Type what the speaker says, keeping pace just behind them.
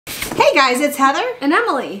Hey guys, it's Heather and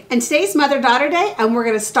Emily, and today's Mother-Daughter Day, and we're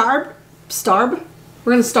gonna start with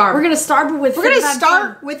our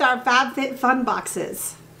FabFitFun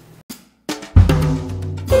boxes.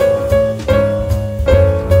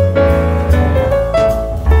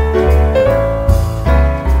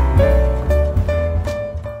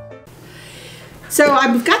 So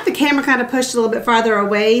I've got the camera kind of pushed a little bit farther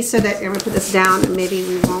away so that I'm gonna put this down and maybe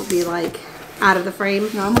we won't be like out of the frame.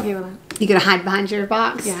 No, I'm okay with that. You gonna hide behind your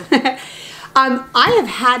box? Yeah. I have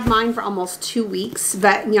had mine for almost 2 weeks,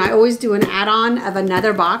 but you know, I always do an add-on of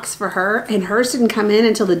another box for her, and hers didn't come in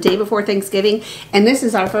until the day before Thanksgiving, and this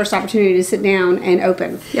is our first opportunity to sit down and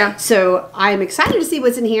open. Yeah. So I'm excited to see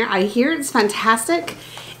what's in here. I hear it's fantastic.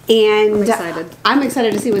 And I'm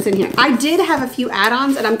excited to see what's in here. I did have a few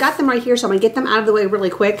add-ons, and I've got them right here, so I'm gonna get them out of the way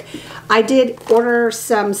really quick. I did order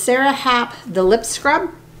some Sarah Happ, the lip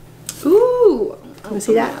scrub. Ooh, Want to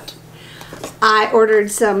see that? I ordered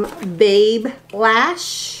some Babe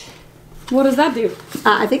Lash. What does that do?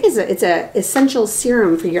 I think it's a essential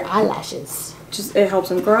serum for your eyelashes. Just it helps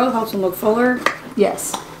them grow, helps them look fuller.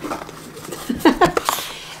 Yes.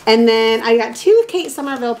 And then I got 2 Kate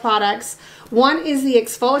Somerville products. One is the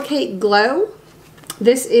Exfoliate Glow.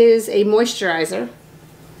 This is a moisturizer.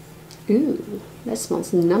 Ooh, that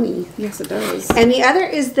smells nummy. Yes, it does. And the other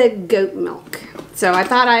is the goat milk. So I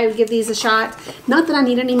thought I would give these a shot. Not that I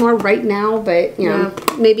need any more right now, but you know,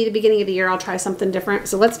 maybe the beginning of the year I'll try something different.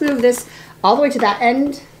 So let's move this all the way to that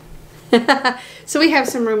end. So we have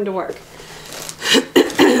some room to work.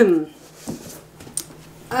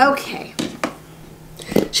 Okay.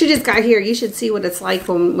 She just got here. You should see what it's like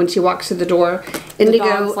when she walks through the door.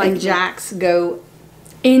 Indigo and Jax go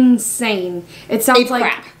insane. It sounds like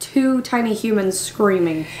crap. 2 tiny humans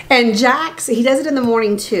screaming. And Jax, he does it in the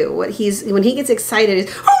morning too. When he gets excited,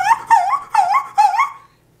 is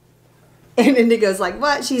and Indigo's like,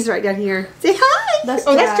 "What?" She's right down here. Say hi. That's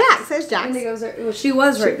Jax. There's Jax. Indigo's well, she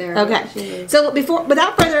was right there. Okay. So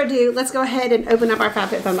without further ado, let's go ahead and open up our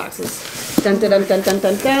FabFitFun boxes. Dun dun dun dun dun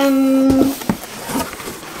dun dun.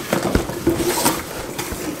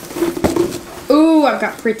 Ooh, I've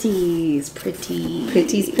got pretties.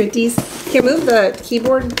 Here, move the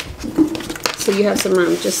keyboard so you have some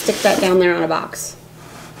room. Just stick that down there on a box.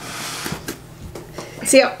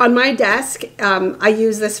 See, on my desk, I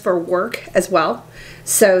use this for work as well.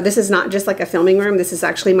 So this is not just like a filming room. This is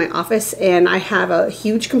actually my office, and I have a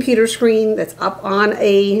huge computer screen that's up on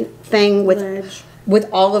a thing with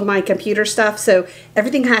all of my computer stuff, so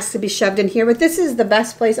everything has to be shoved in here. But this is the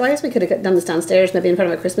best place. Oh, I guess we could have done this downstairs, maybe in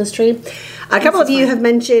front of a Christmas tree. A couple of you have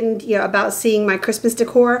mentioned, you know, about seeing my Christmas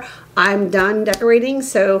decor. I'm done decorating,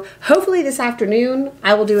 so hopefully this afternoon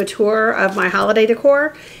I will do a tour of my holiday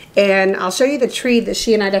decor, and I'll show you the tree that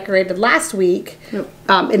she and I decorated last week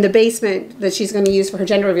in the basement that she's going to use for her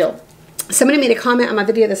gender reveal. Somebody made a comment on my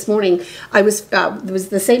video this morning. It was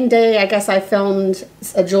the same day, I guess, I filmed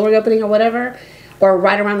a jewelry opening or whatever, or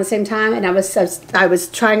right around the same time, and I was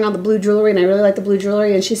trying on the blue jewelry, and I really like the blue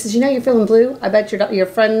jewelry, and she says, "You know, you're feeling blue. I bet your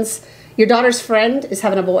daughter's friend is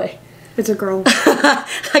having a boy." It's a girl.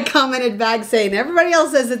 I commented back saying, "Everybody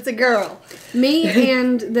else says it's a girl." Me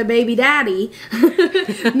and the baby daddy,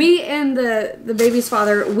 me and the baby's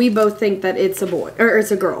father, we both think that it's a boy or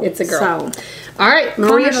it's a girl. It's a girl. So, all right,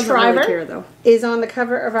 Maria Shriver really care, is on the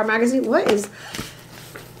cover of our magazine. What is?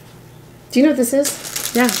 Do you know what this is?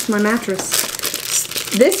 Yeah, it's my mattress.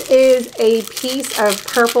 This is a piece of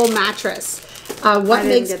purple mattress. What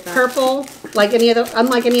makes purple unlike any other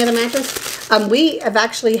mattress? We have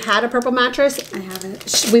actually had a purple mattress. I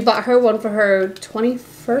haven't. We bought her one for her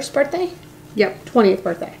 21st birthday. Yep, 20th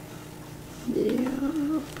birthday. Yeah.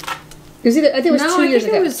 It was either, I think it was 2 years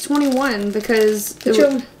ago. No, I think it was 21 because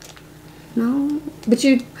No,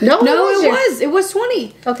 it was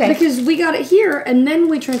 20. Okay. Because we got it here and then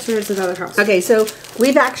we transferred it to the other house. Okay, so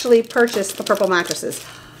we've actually purchased the purple mattresses.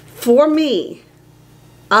 For me,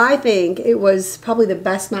 I think it was probably the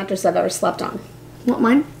best mattress I've ever slept on. What,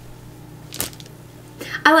 mine?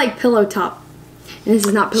 I like pillow top. And this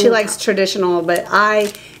is not pillow top. She likes traditional, but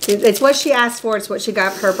it's what she asked for. It's what she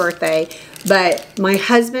got for her birthday. But my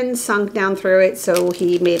husband sunk down through it, so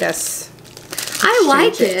he made us. I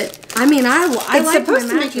like it. I mean, I like my mattress. It's supposed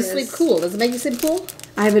to make you sleep cool. Does it make you sleep cool?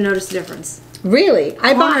 I haven't noticed a difference. Really?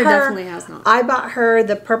 Connor definitely has not. I bought her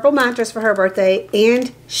the purple mattress for her birthday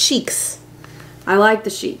and Chics. I like the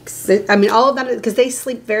Chics. I mean, all of that, because they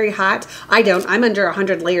sleep very hot. I don't. I'm under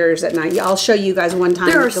 100 layers at night. I'll show you guys one time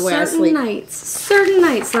the way I sleep. There are certain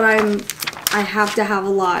nights that I have to have a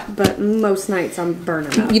lot, but most nights I'm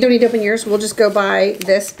burning up. You don't need to open yours. We'll just go by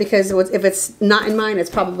this because if it's not in mine, it's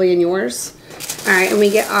probably in yours. All right, and we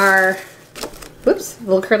get our Whoops,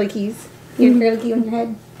 little curly keys. You have a curly key on your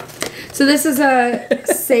head. So this is a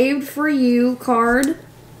saved for you card.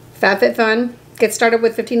 FabFitFun. Get started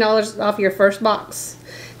with $15 off your first box.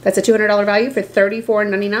 That's a $200 value for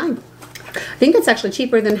 $34.99. I think that's actually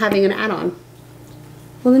cheaper than having an add-on.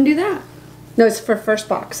 Well, then do that. No, it's for first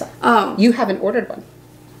box. Oh. You haven't ordered one.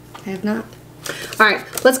 I have not. All right,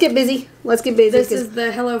 let's get busy. Let's get busy. This is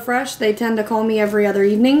the HelloFresh. They tend to call me every other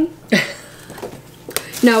evening.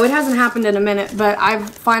 No, it hasn't happened in a minute, but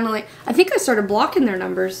I've finally... I think I started blocking their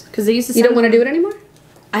numbers because they used to send You don't want to do it anymore?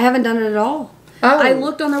 I haven't done it at all. Oh. I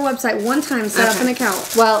looked on their website one time, set up an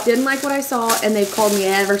account. Well... Didn't like what I saw, and they've called me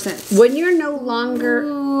ever since. When you're no longer...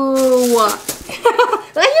 Ooh. I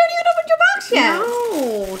haven't even opened your box yet.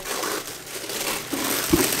 No.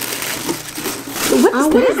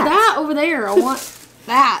 What is that over there? I want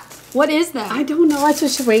that. What is that? I don't know. I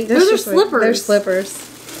should wait. Those are slippers. They're slippers.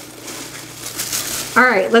 All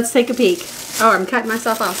right, let's take a peek. Oh, I'm cutting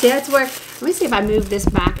myself off. See, that's where... Let me see if I move this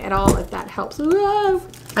back at all, if that helps. Whoa.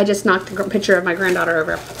 I just knocked a picture of my granddaughter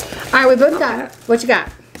over. All right, we both got... What you got?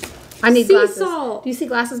 I need glasses. Salt. Do you see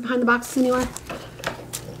glasses behind the boxes anywhere?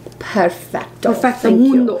 Perfecto.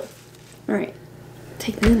 Perfecto. All right.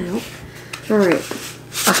 Take that out. All right.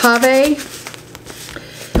 Ahave.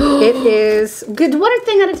 It is good. One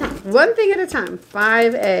thing at a time. One thing at a time.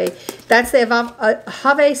 5A. That's the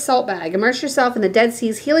Ahave salt bag. Immerse yourself in the Dead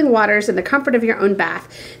Sea's healing waters in the comfort of your own bath.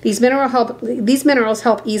 These minerals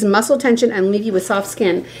help ease muscle tension and leave you with soft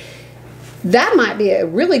skin. That might be a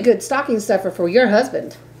really good stocking stuffer for your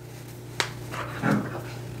husband.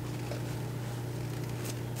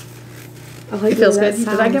 It feels good. Did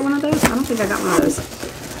I get one of those? I don't think I got one of those.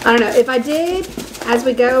 I don't know. If I did, as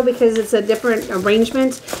we go, because it's a different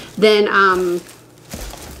arrangement, then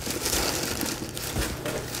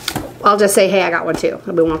I'll just say, hey, I got one too.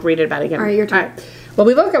 We won't read it about it again. All right, your turn. All right. Well,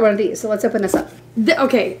 we both got one of these, so let's open this up.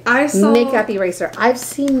 Okay, I saw... Makeup eraser. I've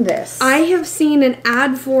seen this. I have seen an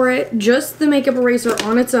ad for it, just the makeup eraser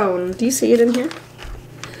on its own. Do you see it in here?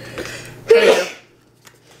 There you go.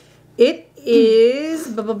 It is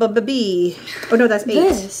B. Oh no, that's 8.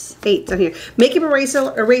 This. 8 down here. Makeup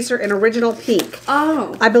eraser in original pink.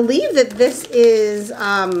 Oh. I believe that this is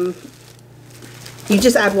you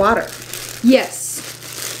just add water.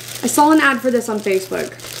 Yes. I saw an ad for this on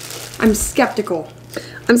Facebook. I'm skeptical.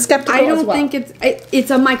 I'm skeptical I don't as well. think it's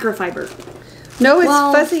a microfiber. No, it's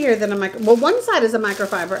fuzzier than a micro. Well, one side is a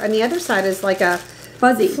microfiber and the other side is like a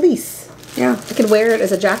fuzzy fleece. Yeah. I could wear it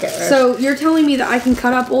as a jacket. So you're telling me that I can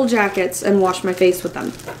cut up old jackets and wash my face with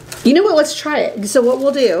them? You know what? Let's try it. So what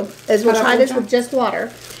we'll do is we'll try this with just water,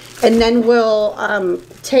 and then we'll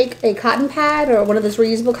take a cotton pad or one of those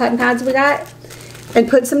reusable cotton pads we got, and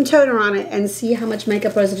put some toner on it and see how much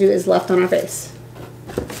makeup residue is left on our face.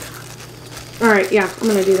 All right. Yeah, I'm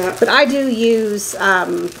gonna do that. But I do use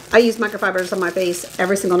I use microfibers on my face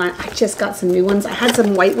every single night. I just got some new ones. I had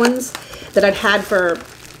some white ones that I'd had for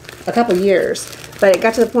a couple years, but it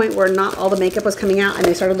got to the point where not all the makeup was coming out and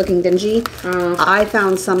they started looking dingy. I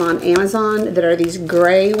found some on Amazon that are these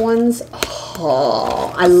gray ones.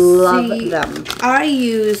 Oh, I love them. I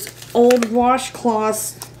use old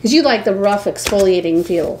washcloths. Because you like the rough exfoliating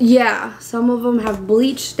feel. Yeah, some of them have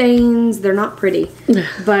bleach stains. They're not pretty,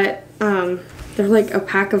 but they're like a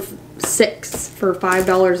pack of 6 for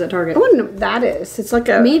 $5 at Target. I wonder what that is. It's like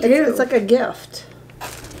a... Me too. It's like a gift.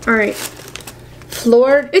 All right.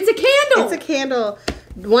 Floored. It's a candle. It's a candle.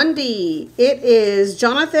 1D. It is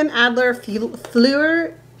Jonathan Adler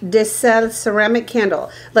Fleur de Sel ceramic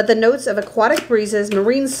candle. Let the notes of aquatic breezes,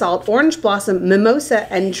 marine salt, orange blossom, mimosa,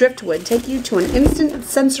 and driftwood take you to an instant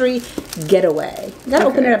sensory getaway. You gotta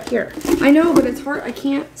open it up here. I know, but it's hard. I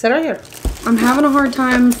can't. Sit right here. I'm having a hard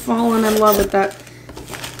time falling in love with the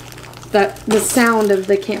sound of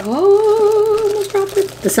the candle. Oh, almost dropped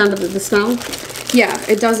it. The sound of the smell. Yeah,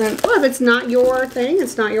 it doesn't. Well, if it's not your thing,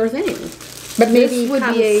 it's not your thing. But maybe this would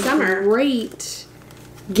be a summer. Great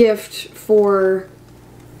gift for.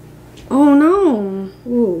 Oh no!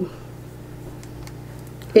 Ooh.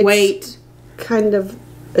 Wait. Kind of.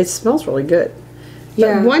 It smells really good.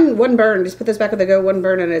 Yeah. But one burn. Just put this back with the go. One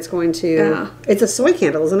burn, and it's going to. Yeah. It's a soy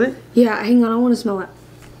candle, isn't it? Yeah. Hang on. I want to smell it.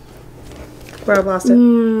 Where I lost it.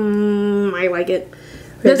 I like it.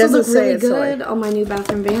 This doesn't will look say really it's soy. good on my new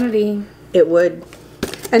bathroom vanity. It would.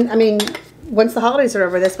 And I mean, once the holidays are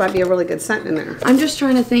over, this might be a really good scent in there. I'm just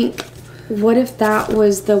trying to think, what if that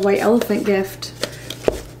was the white elephant gift?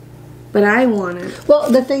 But I want it. Well,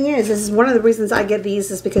 the thing is one of the reasons I get these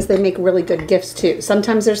is because they make really good gifts too.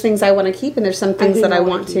 Sometimes there's things I want to keep and there's some things that I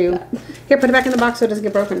want to. Here, put it back in the box so it doesn't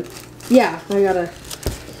get broken. Yeah, I gotta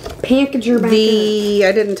packager back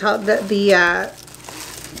I didn't tell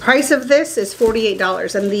Price of this is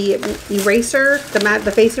 $48, and the eraser,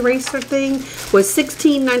 the face eraser thing was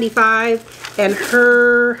 $16.95, and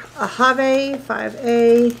her Ahave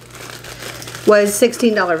 5A was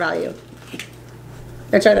 $16 value.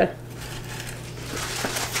 It's right there.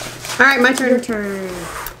 All right, my turn. Your turn.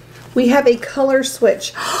 We have a color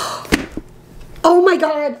switch. Oh my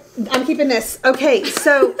God, I'm keeping this. Okay,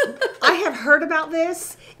 so I have heard about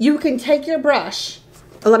this. You can take your brush.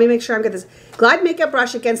 Oh, let me make sure I'm good at this. Glide makeup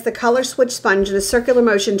brush against the color switch sponge in a circular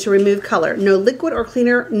motion to remove color. No liquid or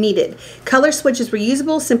cleaner needed. Color switch is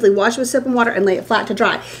reusable. Simply wash with soap and water and lay it flat to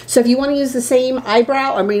dry. So if you want to use the same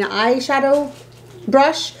eyeshadow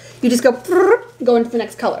brush, you just go into the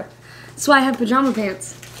next color. So I have pajama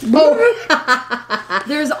pants. Oh,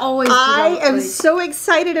 there's always. I am so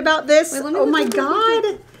excited about this. Wait, oh my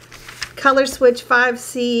God. Color switch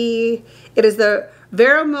 5C. It is the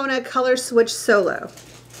Veromona Color Switch Solo.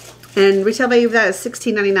 And retail value of that is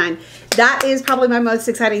 $16.99. That is probably my most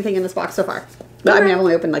exciting thing in this box so far. But I mean, I've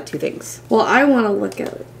only opened like 2 things. Well, I want to look at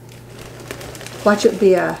it. Watch it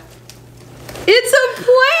be a... It's a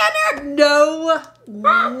planner! No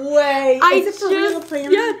way. Is it for real planner?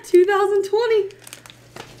 Yeah, 2020.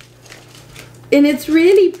 And it's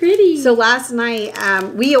really pretty. So last night,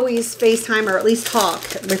 we always FaceTime or at least talk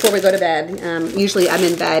before we go to bed. Usually I'm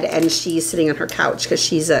in bed and she's sitting on her couch because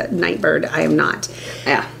she's a night bird. I am not.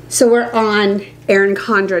 Yeah. So we're on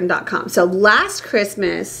erincondren.com. So last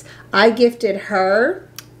Christmas, I gifted her,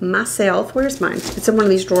 myself, where's mine? It's in one of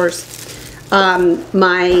these drawers.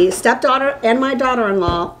 My stepdaughter and my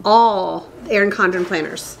daughter-in-law, all Erin Condren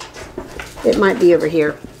planners. It might be over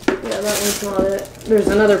here. Yeah, that one's not it. There's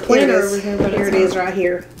another planner over here. But Here it is right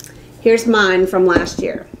here. Here's mine from last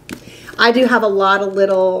year. I do have a lot of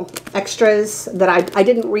little extras that I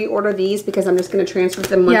didn't reorder these because I'm just going to transfer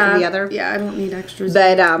them one to the other. Yeah, I don't need extras.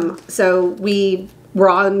 But so we were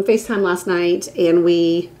on FaceTime last night and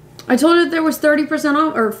I told her there was 30%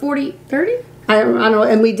 off or 30? I don't know,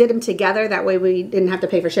 and we did them together. That way we didn't have to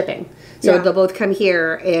pay for shipping. So they'll both come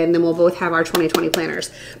here, and then we'll both have our 2020 planners.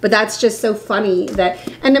 But that's just so funny that,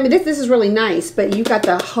 and I mean, this is really nice, but you've got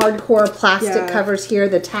the hardcore plastic covers here,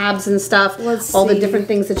 the tabs and stuff, all the different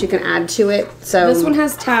things that you can add to it. So this one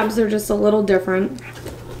has tabs. They're just a little different.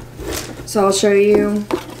 So I'll show you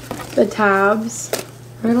the tabs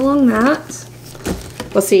right along that.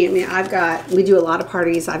 We'll see. I mean, we do a lot of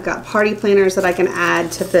parties. I've got party planners that I can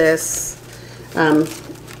add to this. I don't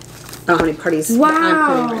know how many parties I'm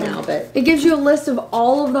planning right now, but it gives you a list of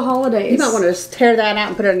all of the holidays. You might want to just tear that out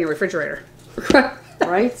and put it on your refrigerator.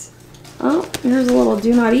 Right? Oh, here's a little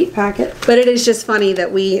do not eat packet. But it is just funny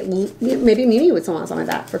that maybe Mimi would want something like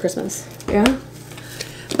that for Christmas. Yeah.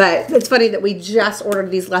 But it's funny that we just ordered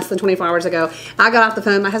these less than 24 hours ago. I got off the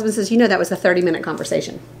phone. My husband says, that was a 30-minute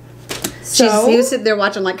conversation. So? He was sitting there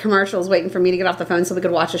watching like commercials, waiting for me to get off the phone so we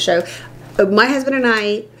could watch a show. My husband and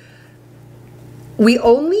I, we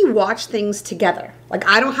only watch things together. Like,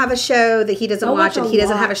 I don't have a show that he doesn't watch, and he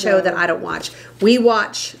doesn't have a show that I don't watch. We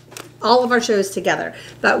watch all of our shows together.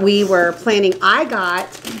 But we were planning.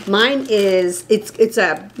 Mine is, it's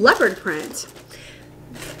a leopard print.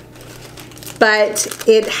 But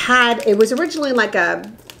it was originally like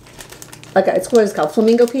it's what it's called,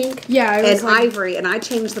 flamingo pink. Yeah, it was ivory, and I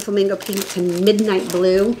changed the flamingo pink to midnight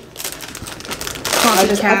blue.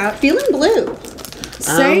 I'm feeling blue.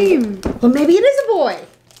 Same. Well, maybe it is a boy.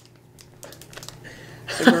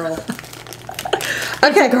 It's a girl.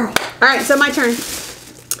 Okay, girl. All right, so my turn.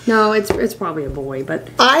 No, it's probably a boy, but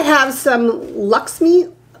I have some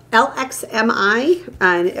Luxme LXMI,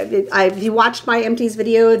 and if you watched my empties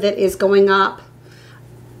video that is going up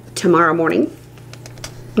tomorrow morning,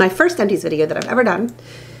 my first empties video that I've ever done.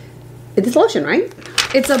 It's lotion, right?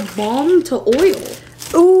 It's a balm to oil.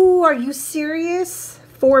 Ooh, are you serious?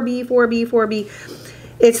 4B.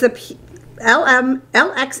 It's the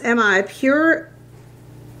LXMI Pure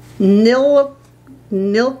Nilotica.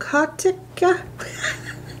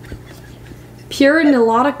 Pure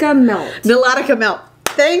Nilotica Melt. Nilotica Melt.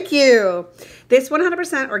 Thank you. This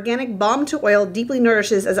 100% organic balm to oil deeply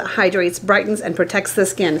nourishes as it hydrates, brightens, and protects the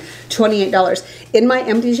skin. $28. In my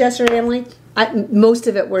empties yesterday, Emily, most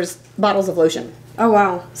of it was bottles of lotion. Oh,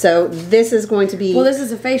 wow. So this is going to be... Well, this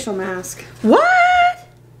is a facial mask. What?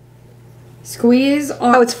 Squeeze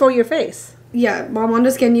on... Oh, it's for your face. Yeah,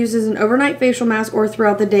 Balmonda Skin uses an overnight facial mask or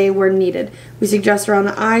throughout the day where needed. We suggest around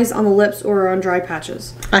the eyes, on the lips, or on dry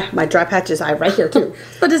patches. My dry patches are right here, too.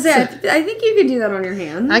 But to say, I think you can do that on your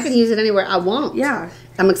hands. I can use it anywhere I want. Yeah.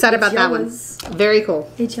 I'm excited about that one. Very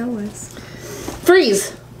cool. It's yours.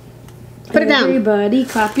 Freeze. Put it down. Everybody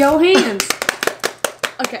clap your hands.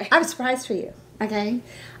 Okay. I have a surprise for you. Okay.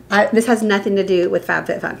 This has nothing to do with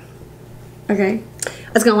FabFitFun. Okay.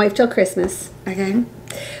 I was going to wait till Christmas. Okay.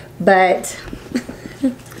 But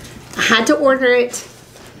I had to order it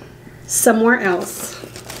somewhere else.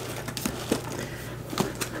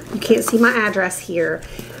 You can't see my address here,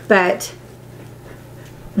 but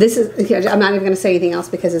this is, I'm not even going to say anything else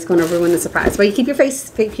because it's going to ruin the surprise. But you keep your face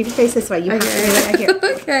this way. You have to do it right here.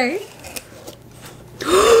 Okay.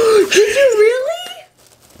 Did you really?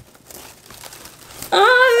 Oh,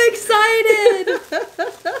 I'm excited.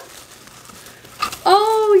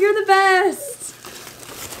 Oh, you're the best.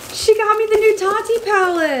 She got me the new Tati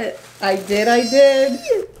palette. I did.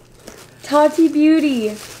 Tati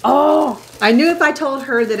Beauty. Oh. I knew if I told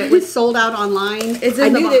her that it was sold out online, I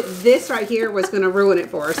knew that this right here was going to ruin it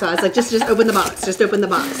for her. So I was like, just open the box. Just open the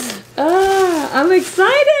box. I'm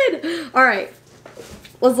excited. All right.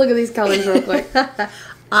 Let's look at these colors real quick.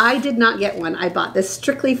 I did not get one. I bought this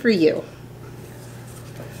strictly for you.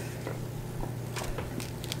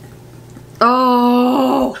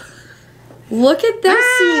 Oh. Look at that.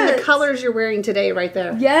 I see the colors you're wearing today right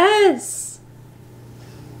there. Yes.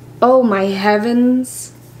 Oh, my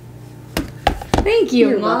heavens. Thank you,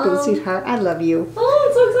 You're Mom. welcome, sweetheart. I love you.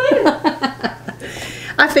 Oh, I'm so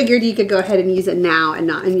excited. I figured you could go ahead and use it now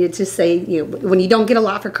and you just say, you know, when you don't get a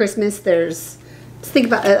lot for Christmas, just think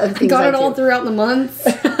about other things. Got it all throughout the month.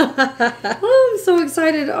 Oh, I'm so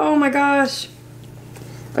excited. Oh my gosh.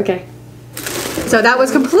 Okay. So that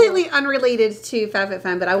was completely unrelated to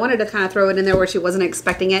FabFitFun, but I wanted to kind of throw it in there where she wasn't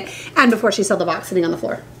expecting it and before she saw the box sitting on the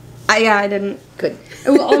floor. Yeah, I didn't. Good.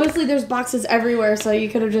 Well, honestly, there's boxes everywhere, so you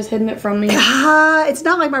could have just hidden it from me. It's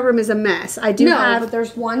not like my room is a mess. I do have... but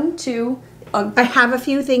there's 1, 2... I have a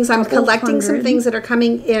few things. I'm collecting some things that are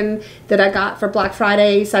coming in that I got for Black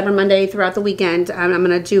Friday, Cyber Monday, throughout the weekend. I'm going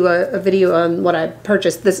to do a video on what I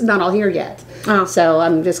purchased. This is not all here yet. Oh. So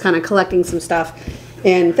I'm just kind of collecting some stuff.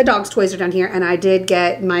 And the dog's toys are down here. And I did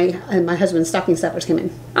get my husband's stocking stuffers came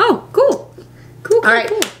in. Oh, cool. Cool, all right.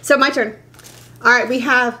 Cool. So my turn. All right. We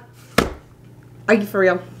have... Are you for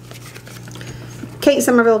real? Kate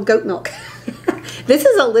Somerville goat milk. This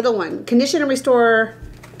is a little one. Condition and restore...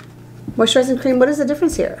 Moisturizing cream. What is the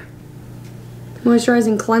difference here?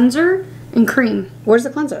 Moisturizing cleanser and cream. Where's the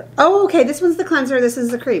cleanser? Oh, okay. This one's the cleanser. This is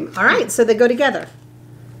the cream. All right. So they go together.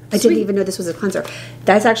 I didn't even know this was a cleanser.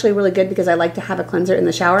 That's actually really good because I like to have a cleanser in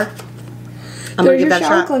the shower. I'm going to give that a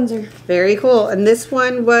shot. Cleanser. Very cool. And this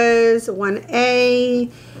one was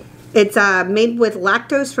 1A. It's made with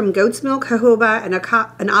lactose from goat's milk, jojoba,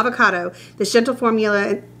 and avocado. This gentle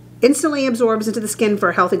formula instantly absorbs into the skin for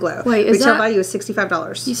a healthy glow. Wait, is Retail that... value is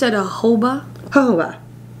 $65. You said a jojoba? Jojoba.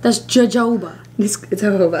 That's jojoba. It's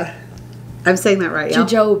jojoba. I'm saying that right, y'all.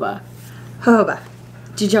 Jojoba. Jojoba.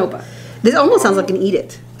 Jojoba. This almost sounds like an eat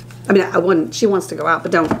it. I mean, she wants to go out,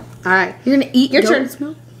 but don't. All right. You're going to eat your turn.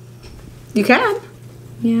 Milk? You can.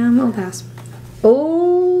 Yeah, I'm going to pass.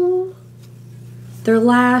 Oh. They're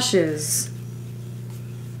lashes.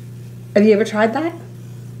 Have you ever tried that?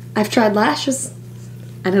 I've tried lashes.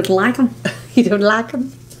 I don't like them. You don't like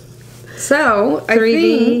them? So,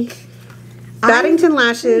 3D Battington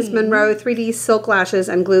lashes, Monroe 3D silk lashes,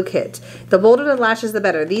 and glue kit. The bolder the lashes, the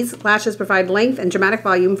better. These lashes provide length and dramatic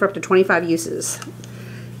volume for up to 25 uses.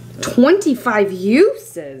 25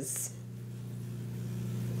 uses?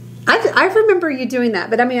 I remember you doing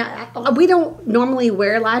that, but I mean, we don't normally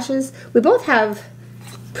wear lashes. We both have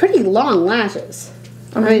pretty long lashes.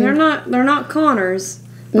 I mean, they're not Connor's.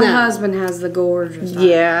 My husband has the gorgeous.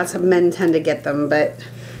 Yeah, so men tend to get them, but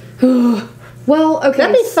well, okay.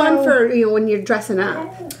 That'd be fun for when you're dressing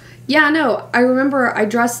up. Yeah, no. I remember I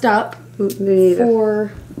dressed up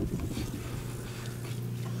for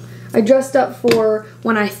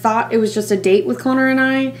when I thought it was just a date with Connor and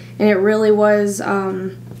I, and it really was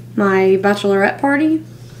my bachelorette party.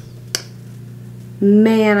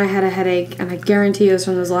 Man, I had a headache, and I guarantee it was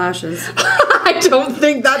from those lashes. I don't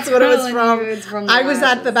think that's what it was from. It's from I was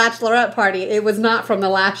at the bachelorette party. It was not from the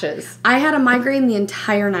lashes. I had a migraine the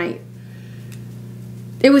entire night.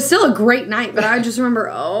 It was still a great night, but I just remember,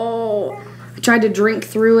 I tried to drink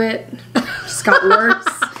through it. It just got worse.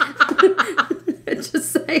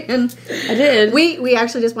 Just saying. I did. We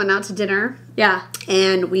actually just went out to dinner. Yeah.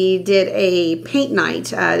 And we did a paint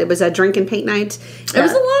night. It was a drink and paint night. It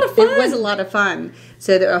was a lot of fun. It was a lot of fun.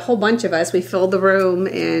 So there were a whole bunch of us. We filled the room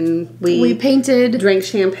and we painted. Drank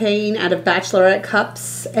champagne out of bachelorette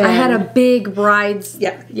cups. And I had a big bride's.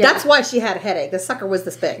 Yeah. That's why she had a headache. The sucker was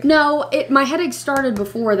this big. No, my headache started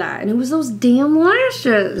before that, and it was those damn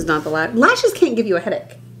lashes. It was not the lashes. Lashes can't give you a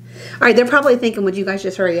headache. All right, they're probably thinking, would you guys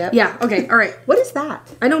just hurry up? Yeah, okay, all right. What is that?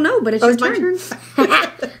 I don't know, but it's your turn.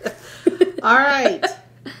 All right.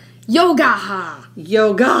 Yoga.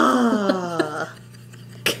 Yoga.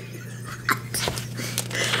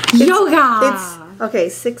 Yoga. It's okay.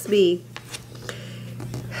 6B.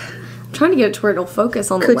 I'm trying to get it to where it'll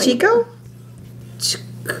focus on the Kuchiko.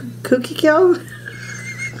 Kukiko.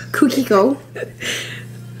 Kukiko.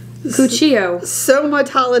 Cuchillo.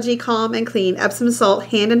 Somatology Calm and Clean Epsom Salt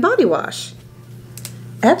Hand and Body Wash.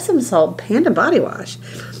 Epsom Salt Hand and Body Wash.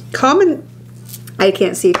 Calm and... I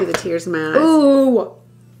can't see through the tears in my eyes. Ooh.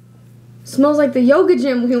 Smells like the yoga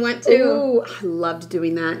gym we went to. Ooh, I loved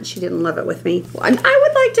doing that. She didn't love it with me. I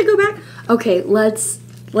would like to go back. Okay, I'm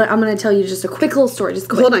going to tell you just a quick little story. Just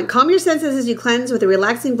quick. Hold on. Calm your senses as you cleanse with a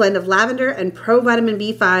relaxing blend of lavender and pro vitamin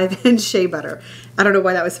B5 and shea butter. I don't know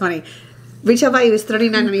why that was funny. Retail value is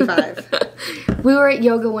 $39.95. We were at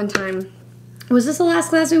yoga one time. Was this the last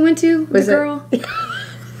class we went to? Was the girl?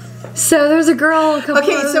 So there's a girl.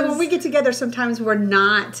 Okay, so when we get together, sometimes we're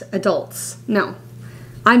not adults. No,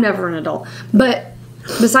 I'm never an adult. But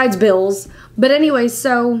besides bills. But anyway,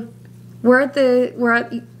 so we're at the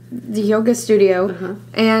yoga studio,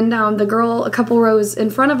 and the girl a couple rows in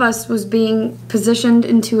front of us was being positioned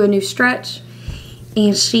into a new stretch,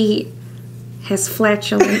 and she has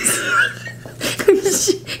flatulence.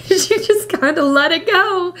 she just kind of let it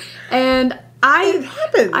go, and It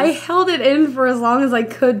happens. I held it in for as long as I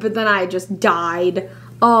could, but then I just died.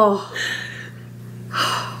 Oh.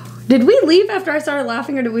 Did we leave after I started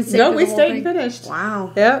laughing, or did we stay? No, we stayed and finished.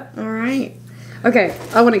 Wow. Yep. All right. Okay.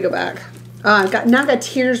 I want to go back. I've got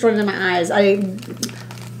tears running in my eyes.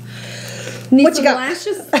 Need what some you got?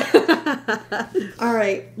 lashes? All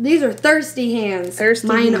right. These are thirsty hands. Thirsty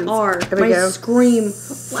Mine hands. are. There we My go. scream.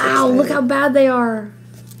 Wow, look how bad they are.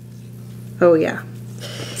 Oh, yeah.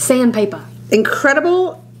 Sandpaper.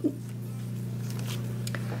 Incredible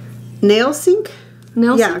nail sink.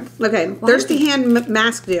 Nail Yeah, sink? okay. Thirsty Hand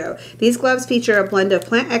Mask Duo. These gloves feature a blend of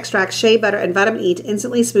plant extract, shea butter, and vitamin E to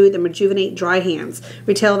instantly smooth and rejuvenate dry hands.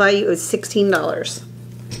 Retail value is $16.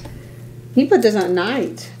 You put this on at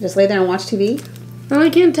night. Just lay there and watch TV? Oh, I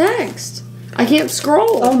can't text. I can't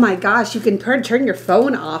scroll. Oh my gosh, you can turn your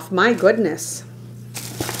phone off. My goodness.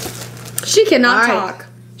 She cannot All right. talk.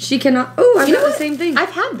 She cannot. Oh, I've You know got the what? same thing.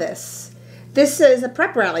 I've had this. This is a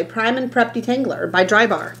Prep Rally Prime and Prep Detangler by Dry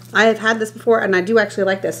Bar. I have had this before, and I do actually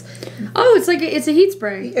like this. Oh, it's like it's a heat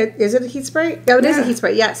spray. Is it a heat spray? Oh, it is a Yeah. heat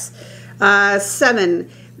spray, yes. 7.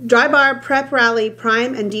 Dry Bar Prep Rally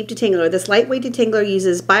Prime and Deep Detangler. This lightweight detangler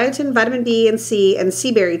uses biotin, vitamin B and C, and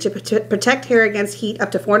sea berry to protect hair against heat up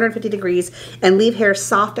to 450 degrees and leave hair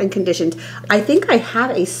soft and conditioned. I think I have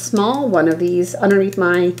a small one of these underneath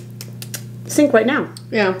my sink right now.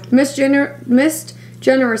 Yeah. Mist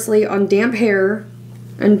generously on damp hair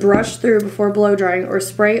and brush through before blow drying, or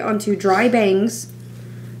spray onto dry bangs,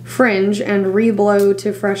 fringe, and re-blow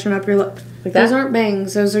to freshen up your look. Like that? Those aren't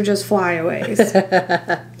bangs, those are just flyaways.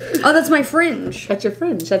 Oh, that's my fringe. That's your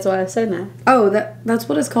fringe. That's why I was saying that. Oh, that's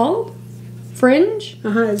what it's called? Fringe?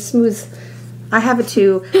 It's smooth. I have it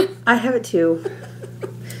too. I have it too.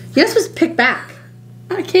 You're supposed to pick back.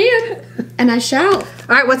 I can. And I shall. All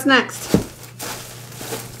right, what's next?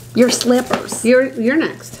 Your slippers. You're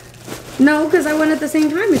next. No, because I went at the same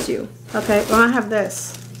time as you. Okay, well, I have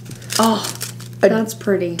this. Oh, that's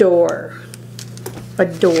pretty. Door. A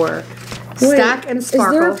door. Wait, Stack and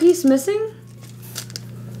sparkle. Is there a piece missing?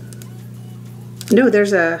 No,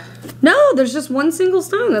 there's a No, there's just one single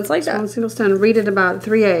stone that's like one that. single stone. Read it about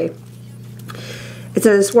 3A. It's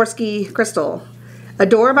a Swarovski crystal. A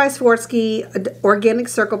door by Swarovski, an organic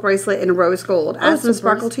circle bracelet in rose gold. Add some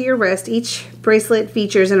sparkle to your wrist. Each bracelet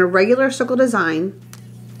features an irregular circle design.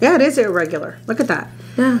 Yeah, it is irregular. Look at that.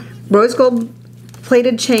 Yeah. Rose gold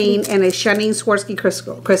plated chain and a shining Swarovski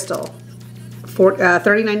crystal. For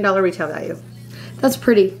 $39 retail value. That's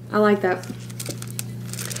pretty. I like that.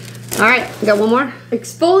 All right, got one more.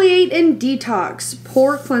 Exfoliate and detox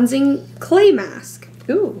pore cleansing clay mask.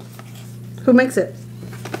 Ooh, who makes it?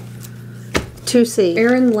 2C.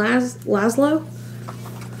 Aaron Laszlo.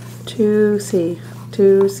 2C.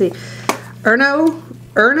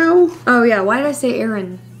 Erno Oh yeah. Why did I say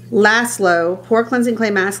Aaron? Laszlo pore cleansing clay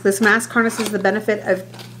mask. This mask harnesses the benefit of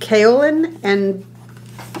kaolin and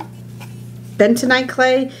bentonite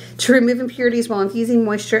clay to remove impurities while infusing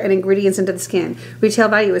moisture and ingredients into the skin. Retail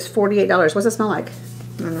value is $48. What's it smell like?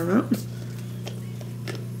 I don't know.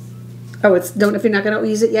 Oh, if you're not gonna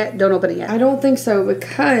use it yet, don't open it yet. I don't think so,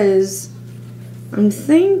 because I'm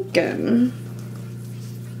thinking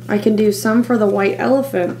I can do some for the white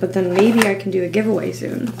elephant, but then maybe I can do a giveaway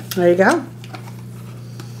soon. There you go.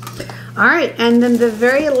 All right, and then the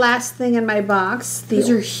very last thing in my box. These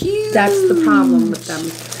are huge. That's the problem with them.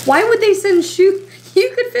 Why would they send shoes?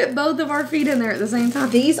 You could fit both of our feet in there at the same time.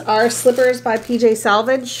 These are slippers by PJ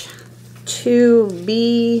Salvage.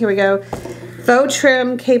 2B, here we go. Faux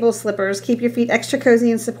trim cable slippers. Keep your feet extra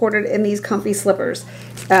cozy and supported in these comfy slippers.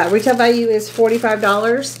 Retail value is $45.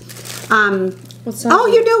 What's that? Oh,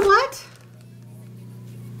 you know what?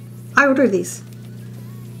 I ordered these.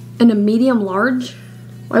 And a medium large?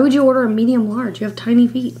 Why would you order a medium large? You have tiny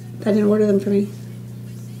feet. I didn't order them for me.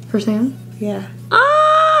 For Sam? Yeah.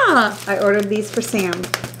 Ah! I ordered these for Sam.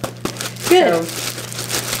 Good.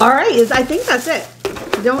 So, all right, I think that's it.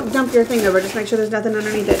 Don't dump your thing over. Just make sure there's nothing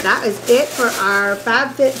underneath it. That is it for our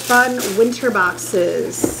FabFitFun winter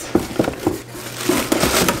boxes.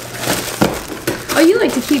 Oh, you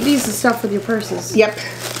like to keep these and stuff with your purses. Yep.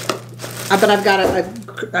 But I've got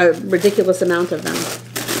a ridiculous amount of them.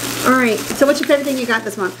 All right. So what's your favorite thing you got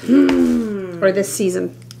this month? Or this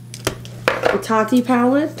season? The Tati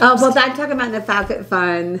palette. Oh, well, I'm talking about the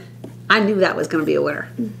FabFitFun. I knew that was going to be a winner.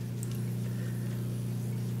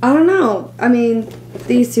 I don't know. I mean,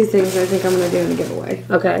 these two things I think I'm going to do in a giveaway.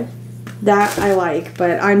 Okay. That I like,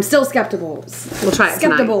 but I'm still skeptical. We'll try it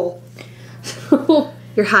Skeptical.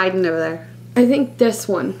 You're hiding over there. I think this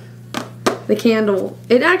one, the candle,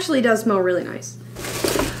 it actually does smell really nice.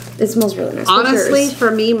 It smells really nice. Honestly,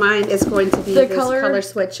 for me, mine is going to be The this color? color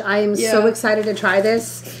switch. I am so excited to try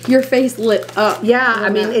this. Your face lit up. Yeah, I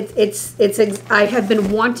mean, it's I have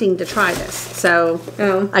been wanting to try this, so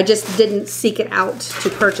I just didn't seek it out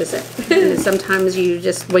to purchase it. And sometimes you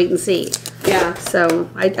just wait and see. Yeah. So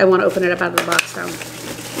I want to open it up out of the box now.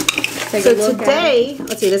 Take So a look today,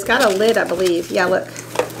 let's see, this got a lid, I believe. Yeah, look,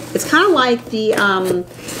 it's kind of like the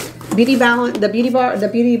beauty balance,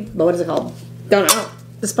 what is it called? Don't know.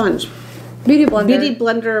 The sponge. Beauty blender. Beauty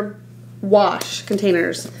blender wash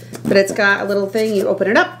containers. But it's got a little thing, you open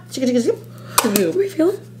it up. Refill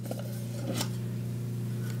it.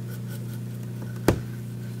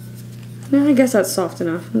 Yeah, I guess that's soft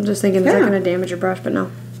enough. I'm just thinking, is that going to damage your brush? But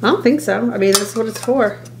no. I don't think so. I mean, that's what it's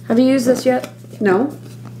for. Have you used this yet? No.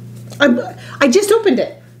 I just opened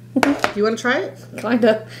it. You want to try it?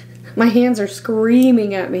 Kinda. My hands are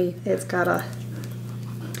screaming at me. It's got a...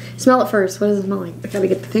 Smell it first. What does it smell like? I gotta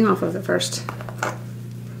get the thing off of it first.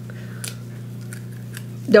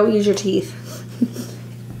 Don't use your teeth.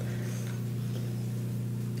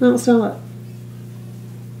 Don't smell it.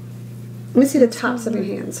 Let me see the tops of your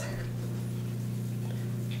hands.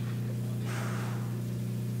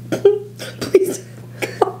 Please.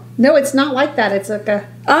 No, it's not like that. It's like a...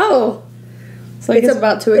 Oh. It's like it's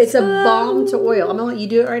about to explode. It's a balm to oil. I'm gonna let you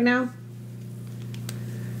do it right now.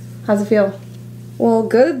 How's it feel? Well,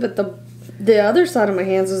 good, but the other side of my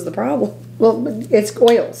hands is the problem. Well, it's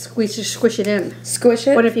oil. Squish it in. Squish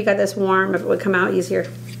it? What if you got this warm? If it would come out easier.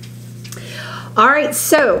 All right,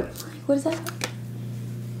 so... What is that?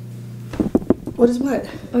 What is what?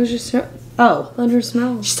 I was just... Oh. Under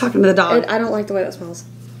smell. She's talking to the dog. I don't like the way that smells.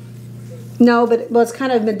 No, but well, it's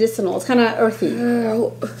kind of medicinal. It's kind of earthy.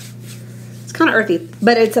 Oh. It's kind of earthy,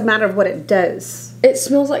 but it's a matter of what it does. It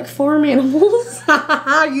smells like farm animals.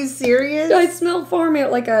 Are you serious? I smell farm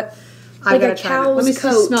animal like a cow's Let me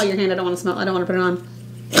coat. smell your hand. I don't want to smell. I don't want to put it on.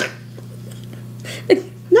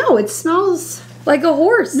 No, it smells like a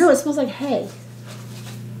horse. No, it smells like hay.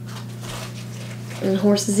 And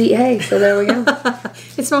horses eat hay, so there we go.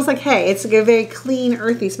 It smells like hay. It's like a very clean,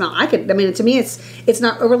 earthy smell. To me, it's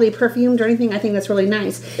not overly perfumed or anything. I think that's really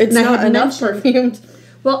nice. It's not enough perfumed.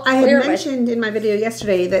 Well, I had mentioned in my video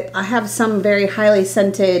yesterday that I have some very highly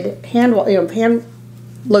scented hand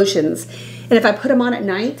lotions, and if I put them on at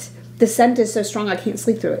night, the scent is so strong I can't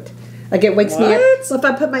sleep through it. Like it wakes me up. So if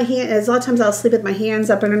I put my hand, a lot of times I'll sleep with my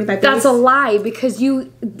hands up underneath my face. That's a lie because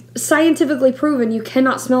you scientifically proven you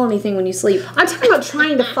cannot smell anything when you sleep. I'm talking about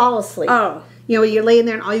trying to fall asleep. Oh. You know, you're laying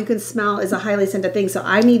there and all you can smell is a highly scented thing. So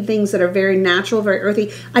I need things that are very natural, very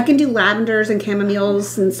earthy. I can do lavenders and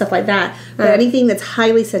chamomiles and stuff like that. But anything that's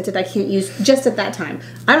highly scented, I can't use just at that time.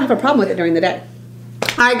 I don't have a problem with it during the day.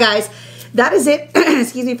 All right, guys. That is it,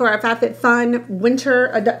 excuse me, for our FabFitFun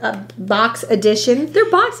winter box edition. Their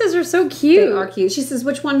boxes are so cute. They are cute. She says,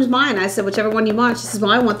 which one is mine? I said, whichever one you want. She says,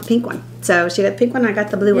 well, I want the pink one. So she got the pink one, I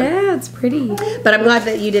got the blue one. Yeah, it's pretty. But I'm glad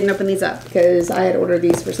that you didn't open these up because I had ordered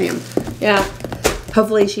these for Sam. Yeah.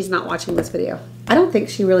 Hopefully she's not watching this video. I don't think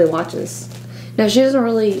she really watches. No, she doesn't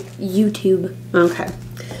really YouTube. Okay.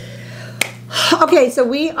 Okay, so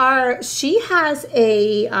she has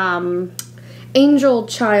a... Angel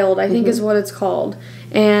Child, I think is what it's called.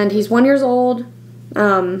 And he's 1 year old.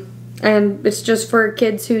 And it's just for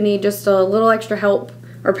kids who need just a little extra help,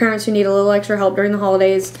 or parents who need a little extra help during the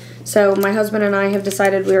holidays. So my husband and I have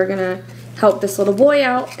decided we are going to help this little boy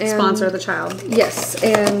out. And sponsor the child. Yes,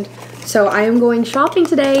 and So I am going shopping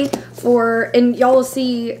today and y'all will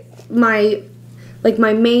see my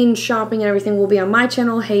main shopping and everything will be on my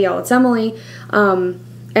channel. Hey y'all, it's Emily. And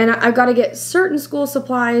I've got to get certain school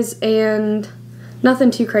supplies and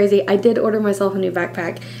nothing too crazy. I did order myself a new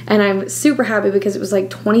backpack, and I'm super happy because it was like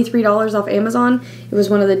 $23 off Amazon. It was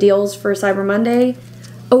one of the deals for Cyber Monday.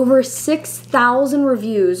 Over 6,000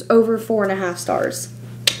 reviews, over 4.5 stars.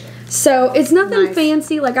 So it's nothing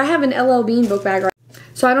fancy. Like, I have an LL Bean book bag right now.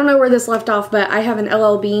 So I don't know where this left off, but I have an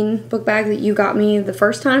LL Bean book bag that you got me the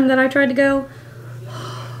first time that I tried to go.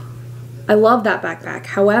 I love that backpack.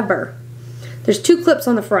 However, there's 2 clips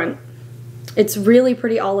on the front. It's really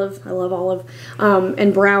pretty olive. I love olive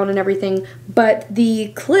and brown and everything. But the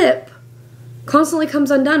clip constantly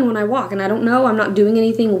comes undone when I walk. And I don't know. I'm not doing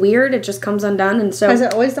anything weird. It just comes undone. And so has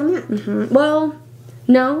it always done that? Well,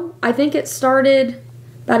 no. I think it started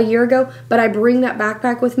about a year ago. But I bring that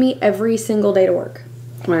backpack with me every single day to work.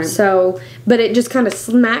 Right. So, but it just kind of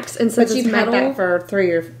smacks, and since it's metal, had that for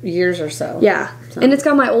 3 years or so. Yeah, so. And it's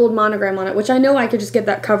got my old monogram on it, which I know I could just get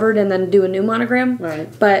that covered and then do a new monogram. Right.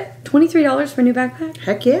 But $23 for a new backpack.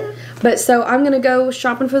 Heck yeah. But so I'm gonna go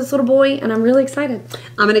shopping for this little boy, and I'm really excited.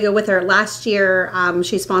 I'm gonna go with her. Last year,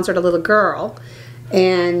 she sponsored a little girl,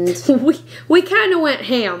 and we kind of went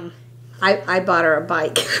ham. I bought her a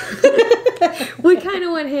bike. We kind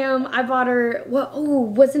of went ham. I bought her. Well, oh,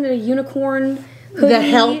 wasn't it a unicorn? Hoodie? The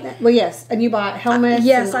helmet. Well, yes, and you bought helmets.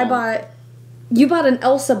 Yes, you bought an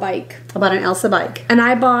Elsa bike. I bought an Elsa bike. And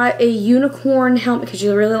I bought a unicorn helmet because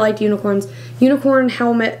you really liked unicorns. Unicorn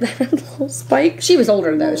helmet that had little spikes. She was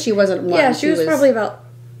older though. She wasn't one. Yeah, she was probably about,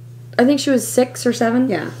 I think she was 6 or 7.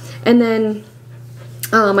 Yeah. And then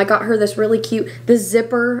I got her this really cute, the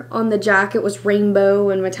zipper on the jacket was rainbow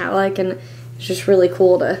and metallic, and it's just really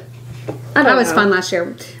cool to... That was fun last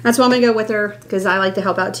year. That's why I'm going to go with her, because I like to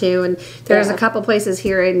help out too. And there's a couple places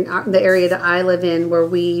here in the area that I live in where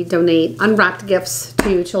we donate unwrapped gifts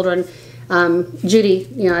to children. Judy,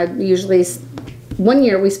 I usually, one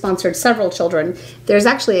year we sponsored several children. There's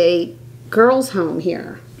actually a girls' home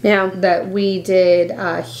here. Yeah. That we did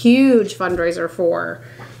a huge fundraiser for.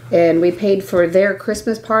 And we paid for their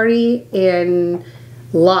Christmas party and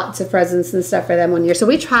lots of presents and stuff for them one year. So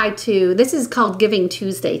we tried to, this is called Giving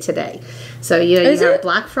Tuesday today. So, you have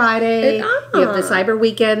Black Friday, you have the Cyber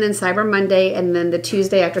Weekend and Cyber Monday, and then the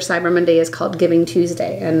Tuesday after Cyber Monday is called Giving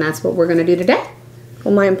Tuesday. And that's what we're going to do today.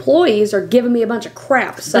 Well, my employees are giving me a bunch of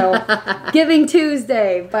crap, so Giving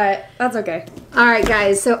Tuesday, but that's okay. All right,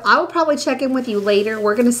 guys, so I will probably check in with you later.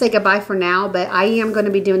 We're going to say goodbye for now, but I am going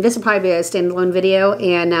to be doing, this will probably be a standalone video,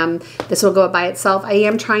 and this will go up by itself. I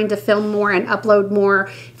am trying to film more and upload more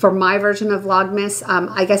for my version of Vlogmas.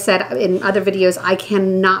 Like I said in other videos, I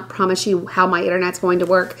cannot promise you how my internet's going to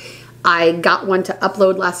work. I got one to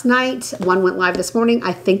upload last night. One went live this morning.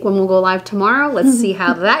 I think one will go live tomorrow. Let's see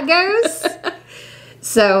how that goes.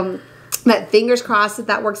 So, but fingers crossed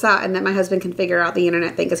that works out and that my husband can figure out the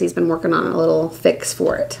internet thing because he's been working on a little fix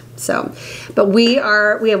for it. So, but we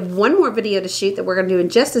have one more video to shoot that we're going to do in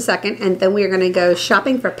just a second, and then we are going to go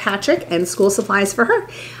shopping for Patrick and school supplies for her.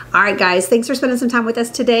 All right, guys, thanks for spending some time with us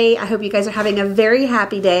today. I hope you guys are having a very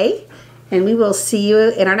happy day, and we will see you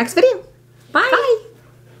in our next video. Bye. Bye.